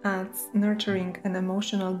influence adds nurturing and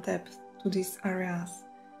emotional depth to these areas,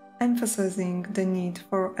 emphasizing the need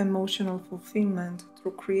for emotional fulfillment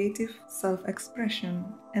through creative self-expression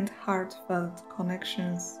and heartfelt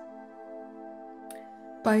connections.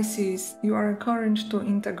 Pisces, you are encouraged to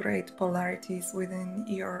integrate polarities within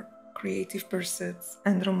your creative pursuits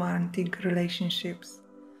and romantic relationships.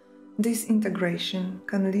 This integration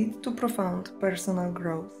can lead to profound personal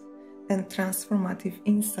growth and transformative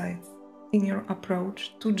insights in your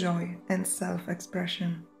approach to joy and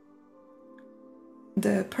self-expression.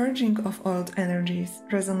 The purging of old energies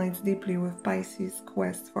resonates deeply with Pisces'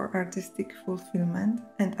 quest for artistic fulfillment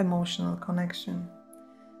and emotional connection.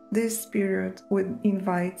 This period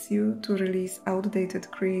invites you to release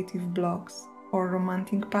outdated creative blocks or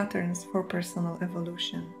romantic patterns for personal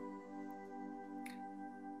evolution.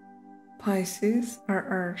 Pisces are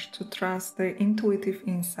urged to trust their intuitive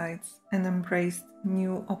insights and embrace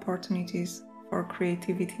new opportunities for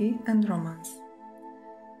creativity and romance.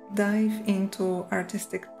 Dive into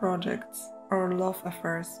artistic projects or love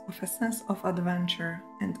affairs with a sense of adventure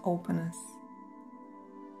and openness.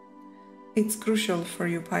 It's crucial for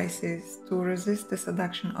you, Pisces, to resist the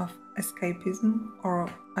seduction of escapism or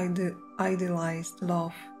idealized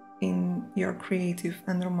love in your creative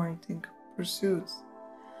and romantic pursuits.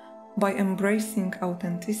 By embracing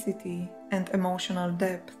authenticity and emotional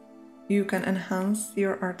depth, you can enhance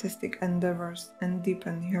your artistic endeavors and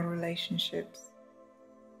deepen your relationships.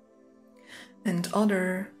 And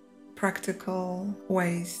other practical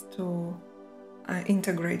ways to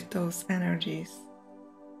integrate those energies.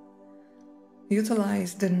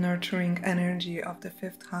 Utilize the nurturing energy of the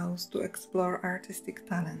 5th house to explore artistic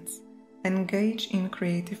talents. Engage in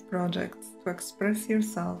creative projects to express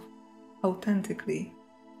yourself authentically.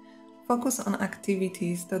 Focus on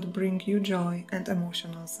activities that bring you joy and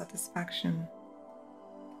emotional satisfaction.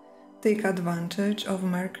 Take advantage of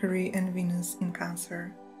Mercury and Venus in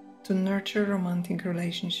Cancer to nurture romantic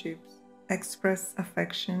relationships, express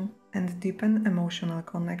affection, and deepen emotional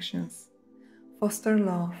connections. Foster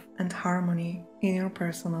love and harmony in your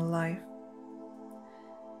personal life.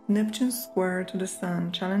 Neptune square to the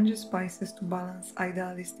Sun challenges Pisces to balance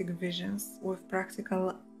idealistic visions with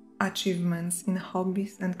practical achievements in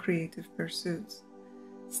hobbies and creative pursuits.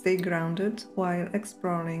 Stay grounded while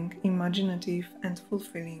exploring imaginative and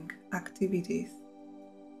fulfilling activities.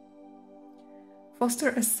 Foster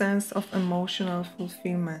a sense of emotional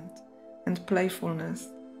fulfillment and playfulness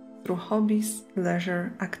through hobbies,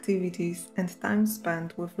 leisure, activities, and time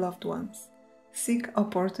spent with loved ones. Seek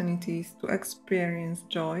opportunities to experience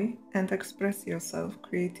joy and express yourself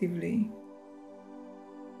creatively.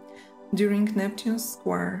 During Neptune's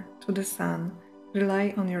square to the Sun,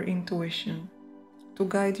 rely on your intuition to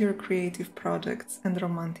guide your creative projects and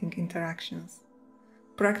romantic interactions.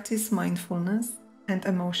 Practice mindfulness and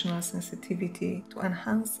emotional sensitivity to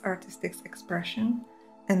enhance artistic expression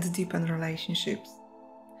and deepen relationships.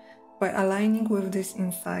 By aligning with these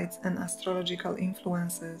insights and astrological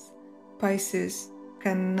influences, Pisces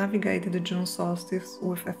can navigate the June solstice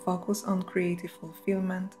with a focus on creative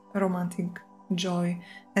fulfillment, romantic joy,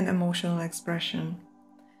 and emotional expression.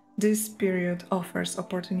 This period offers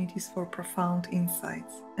opportunities for profound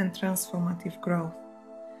insights and transformative growth.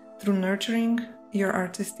 Through nurturing your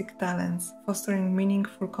artistic talents, fostering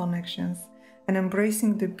meaningful connections, and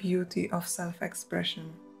embracing the beauty of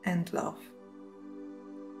self-expression and love.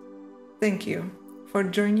 Thank you for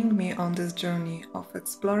joining me on this journey of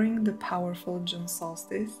exploring the powerful June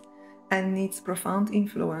solstice and its profound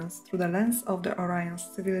influence through the lens of the Orion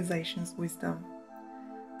civilization's wisdom.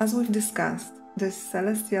 As we've discussed, this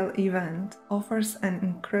celestial event offers an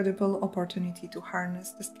incredible opportunity to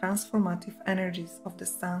harness the transformative energies of the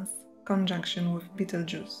Sun's conjunction with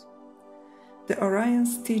Betelgeuse. The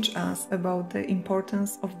Orions teach us about the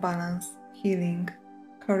importance of balance, healing,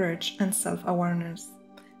 courage, and self-awareness.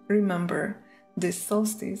 Remember, this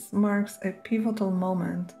solstice marks a pivotal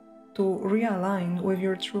moment to realign with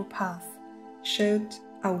your true path, shed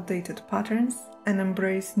outdated patterns, and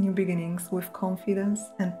embrace new beginnings with confidence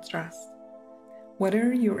and trust.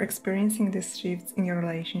 Whether you're experiencing these shifts in your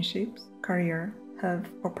relationships, career, health,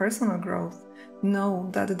 or personal growth, know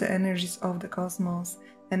that the energies of the cosmos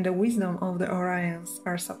and the wisdom of the Orions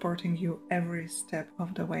are supporting you every step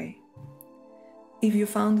of the way. If you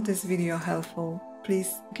found this video helpful,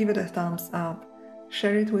 please give it a thumbs up,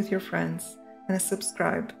 share it with your friends, and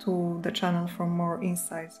subscribe to the channel for more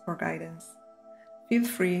insights or guidance. Feel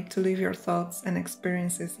free to leave your thoughts and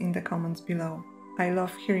experiences in the comments below. I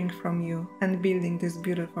love hearing from you and building this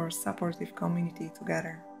beautiful, supportive community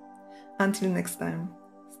together. Until next time,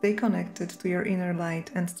 stay connected to your inner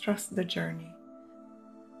light and trust the journey.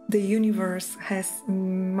 The universe has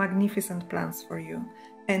magnificent plans for you,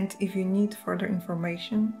 and if you need further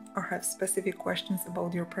information or have specific questions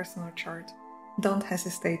about your personal chart, don't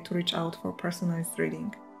hesitate to reach out for personalized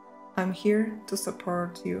reading. I'm here to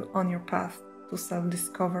support you on your path to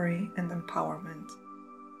self-discovery and empowerment.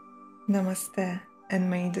 Namaste, and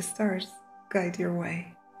may the stars guide your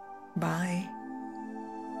way. Bye.